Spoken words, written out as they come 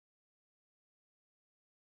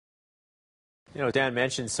You know, Dan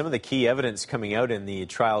mentioned some of the key evidence coming out in the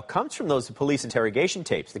trial comes from those police interrogation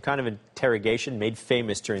tapes, the kind of interrogation made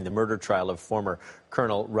famous during the murder trial of former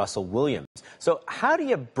Colonel Russell Williams. So how do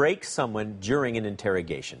you break someone during an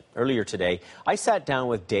interrogation? Earlier today, I sat down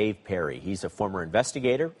with Dave Perry. He's a former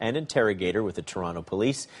investigator and interrogator with the Toronto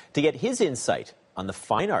Police to get his insight on the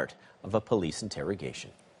fine art of a police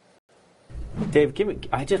interrogation. Dave,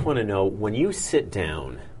 I just want to know, when you sit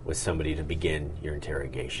down with somebody to begin your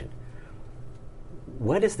interrogation,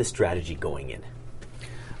 what is the strategy going in?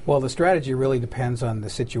 Well, the strategy really depends on the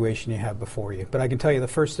situation you have before you. But I can tell you the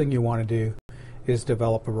first thing you want to do is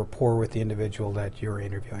develop a rapport with the individual that you're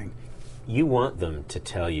interviewing. You want them to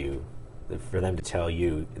tell you, for them to tell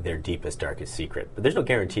you their deepest, darkest secret. But there's no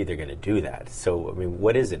guarantee they're going to do that. So, I mean,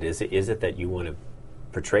 what is it? Is it that you want to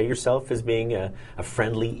portray yourself as being a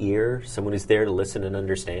friendly ear, someone who's there to listen and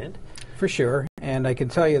understand? For sure. And I can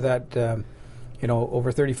tell you that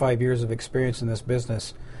over 35 years of experience in this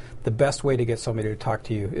business, the best way to get somebody to talk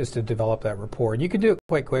to you is to develop that rapport. And you can do it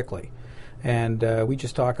quite quickly. And we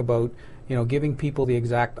just talk about, giving people the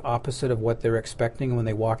exact opposite of what they're expecting when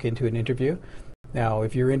they walk into an interview. Now,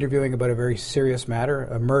 if you're interviewing about a very serious matter,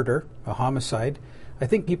 a murder, a homicide, I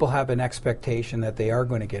think people have an expectation that they are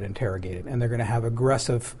going to get interrogated and they're going to have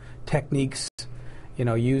aggressive techniques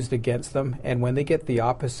used against them. And when they get the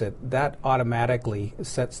opposite, that automatically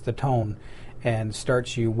sets the tone and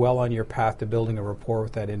starts you well on your path to building a rapport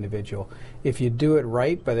with that individual. If you do it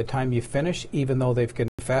right, by the time you finish, even though they've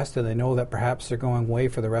confessed and they know that perhaps they're going away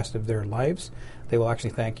for the rest of their lives, they will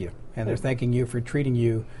actually thank you. And they're thanking you for treating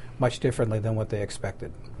you much differently than what they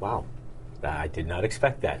expected. Wow. I did not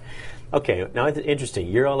expect that. Okay, now it's interesting.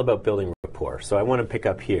 You're all about building rapport. So I want to pick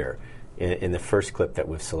up here in the first clip that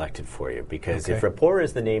we've selected for you, because if rapport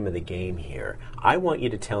is the name of the game here, I want you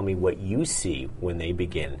to tell me what you see when they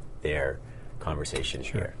begin their conversation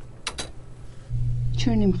here.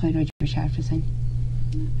 چرا نمیخوای راجبش حرف بزنی؟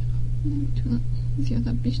 نمیتونم.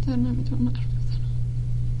 زیاده بیشتر نمیتونم حرف بزنم.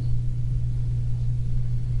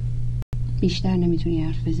 بیشتر نمیتونی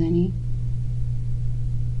حرف بزنی؟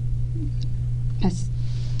 پس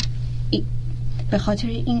به خاطر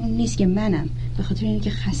این نیست که منم، به خاطر اینه که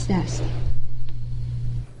خسته است.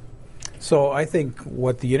 So I think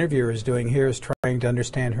what the interviewer is doing here is trying to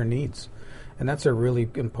understand her needs. And that's a really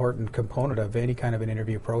important component of any kind of an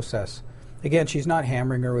interview process. Again, she's not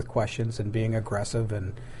hammering her with questions and being aggressive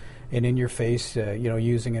and in your face,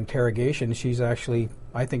 using interrogation. She's actually,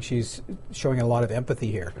 I think she's showing a lot of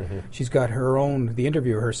empathy here. Mm-hmm. She's got her own, the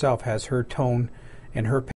interviewer herself has her tone and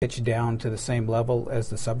her pitch down to the same level as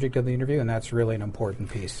the subject of the interview, and that's really an important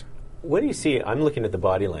piece. What do you see? I'm looking at the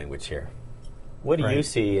body language here. What do you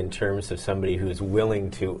see in terms of somebody who's willing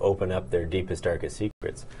to open up their deepest, darkest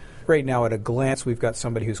secrets? Right now, at a glance, we've got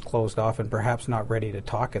somebody who's closed off and perhaps not ready to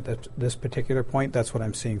talk at this particular point. That's what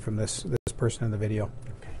I'm seeing from this person in the video.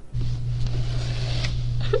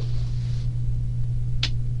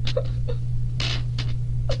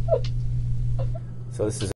 So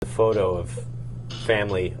this is a photo of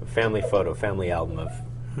family album of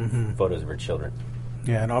photos of her children.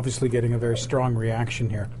 Yeah, and obviously getting a very strong reaction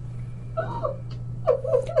here.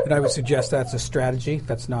 And I would suggest that's a strategy.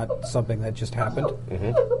 That's not something that just happened.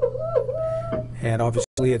 Mm-hmm. And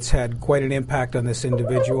obviously it's had quite an impact on this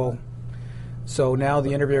individual. So now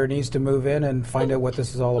the interviewer needs to move in and find out what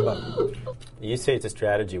this is all about. You say it's a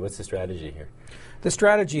strategy. What's the strategy here? The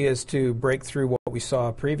strategy is to break through what we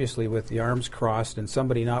saw previously with the arms crossed and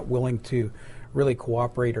somebody not willing to really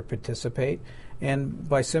cooperate or participate. And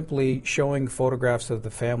by simply showing photographs of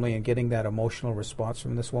the family and getting that emotional response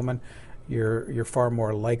from this woman, you're far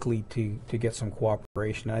more likely to get some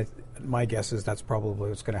cooperation. My guess is that's probably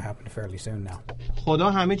what's going to happen fairly soon now.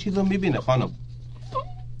 خدا همه چیزو میبینه خانم.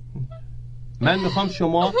 من میخوام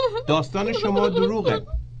شما داستان شما دروغه.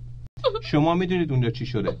 شما میدونید اونجا چی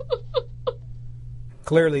شده.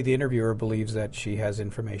 Clearly, the interviewer believes that she has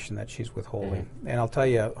information that she's withholding. Mm-hmm. And I'll tell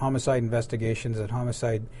you, homicide investigations and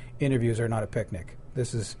homicide interviews are not a picnic.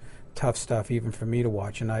 This is tough stuff even for me to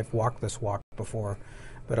watch, and I've walked this walk before.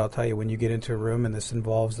 But I'll tell you, when you get into a room and this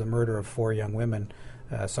involves the murder of 4 young women,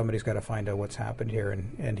 somebody's got to find out what's happened here.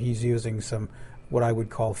 And he's using some, what I would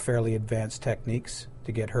call fairly advanced techniques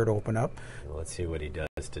to get her to open up. Well, let's see what he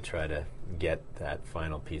does to try to get that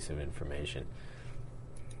final piece of information.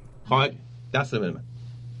 Hi, that's the man.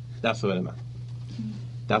 دست بده من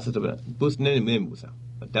دستتو بده بوس نمیبوسم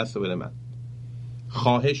دستو بده من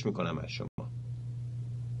خواهش میکنم از شما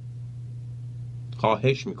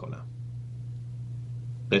خواهش میکنم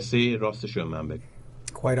قصه راستشو من بگو.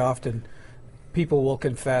 Quite often people will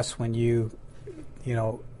confess when you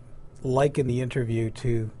liken the interview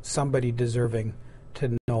to somebody deserving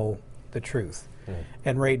to know the truth.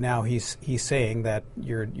 And right now he's saying that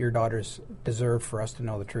your daughters deserve for us to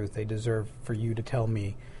know the truth. They deserve for you to tell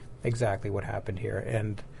me exactly what happened here.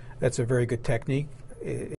 And that's a very good technique.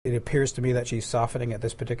 It appears to me that she's softening at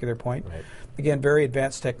this particular point. Right. Again, very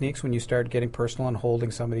advanced techniques when you start getting personal and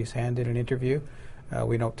holding somebody's hand in an interview.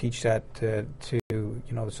 We don't teach that to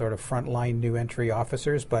the sort of frontline new entry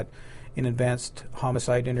officers, but in advanced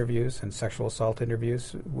homicide interviews and sexual assault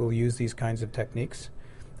interviews, we'll use these kinds of techniques.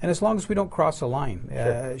 And as long as we don't cross a line,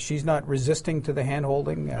 Sure. she's not resisting to the hand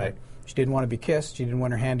holding. Right. She didn't want to be kissed. She didn't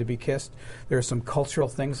want her hand to be kissed. There are some cultural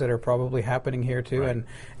things that are probably happening here too. Right. And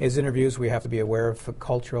as interviews, we have to be aware of the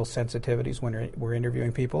cultural sensitivities when we're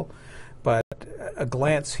interviewing people. But a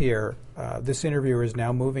glance here, this interviewer is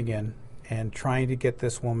now moving in and trying to get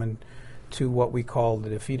this woman to what we call the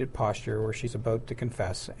defeated posture, where she's about to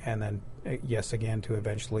confess, and then, yes, again, to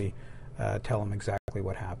eventually tell him exactly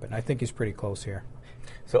what happened. I think he's pretty close here.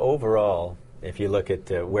 So overall, if you look at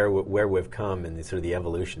where we've come and sort of the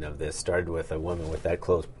evolution of this, started with a woman with that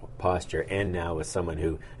close posture, and now with someone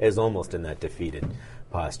who is almost in that defeated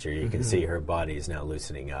posture. You can see her body is now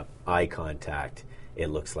loosening up. Eye contact, it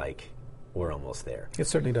looks like we're almost there. It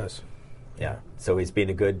certainly does. Yeah. So he's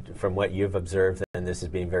been from what you've observed, and this has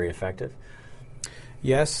been very effective?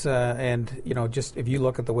 Yes, and just if you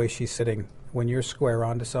look at the way she's sitting, when you're square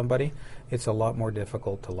on to somebody, it's a lot more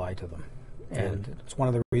difficult to lie to them. And it's one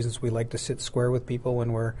of the reasons we like to sit square with people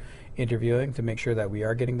when we're interviewing, to make sure that we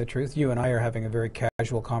are getting the truth. You and I are having a very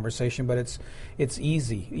casual conversation, but it's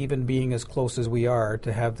easy, even being as close as we are,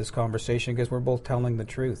 to have this conversation because we're both telling the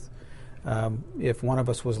truth. If one of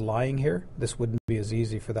us was lying here, this wouldn't be as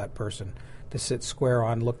easy for that person to sit square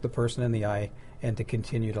on, look the person in the eye, and to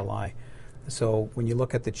continue to lie. So when you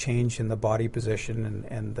look at the change in the body position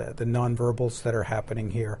and the nonverbals that are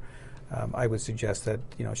happening here, I would suggest that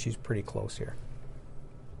she's pretty close here.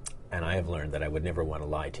 And I have learned that I would never want to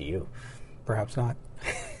lie to you. Perhaps not.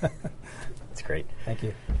 That's great. Thank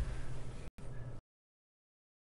you.